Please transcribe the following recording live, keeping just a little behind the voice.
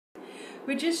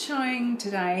We're just showing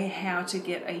today how to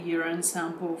get a urine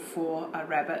sample for a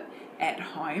rabbit at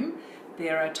home.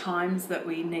 There are times that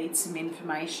we need some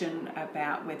information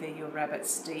about whether your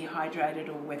rabbit's dehydrated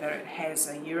or whether it has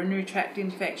a urinary tract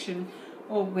infection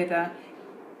or whether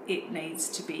it needs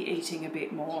to be eating a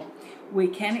bit more. We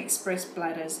can express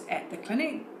bladders at the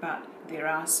clinic, but there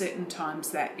are certain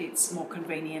times that it's more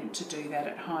convenient to do that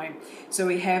at home. So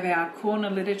we have our corner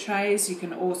litter trays. You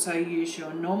can also use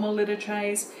your normal litter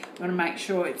trays. We want to make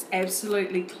sure it's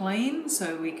absolutely clean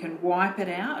so we can wipe it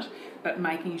out, but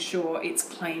making sure it's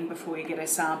clean before you get a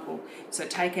sample. So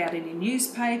take out any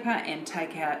newspaper and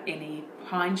take out any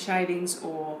pine shavings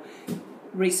or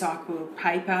recycled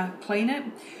paper, clean it.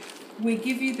 We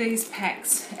give you these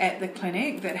packs at the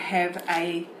clinic that have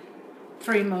a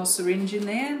 3ml syringe in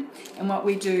there, and what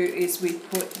we do is we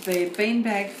put the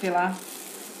beanbag filler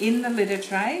in the litter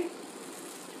tray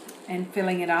and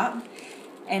filling it up,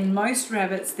 and most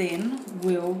rabbits then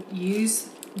will use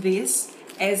this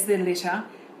as their litter.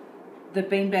 The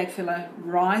beanbag filler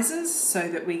rises so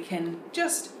that we can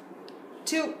just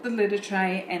tilt the litter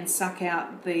tray and suck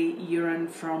out the urine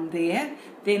from there,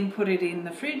 then put it in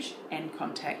the fridge and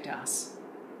contact us.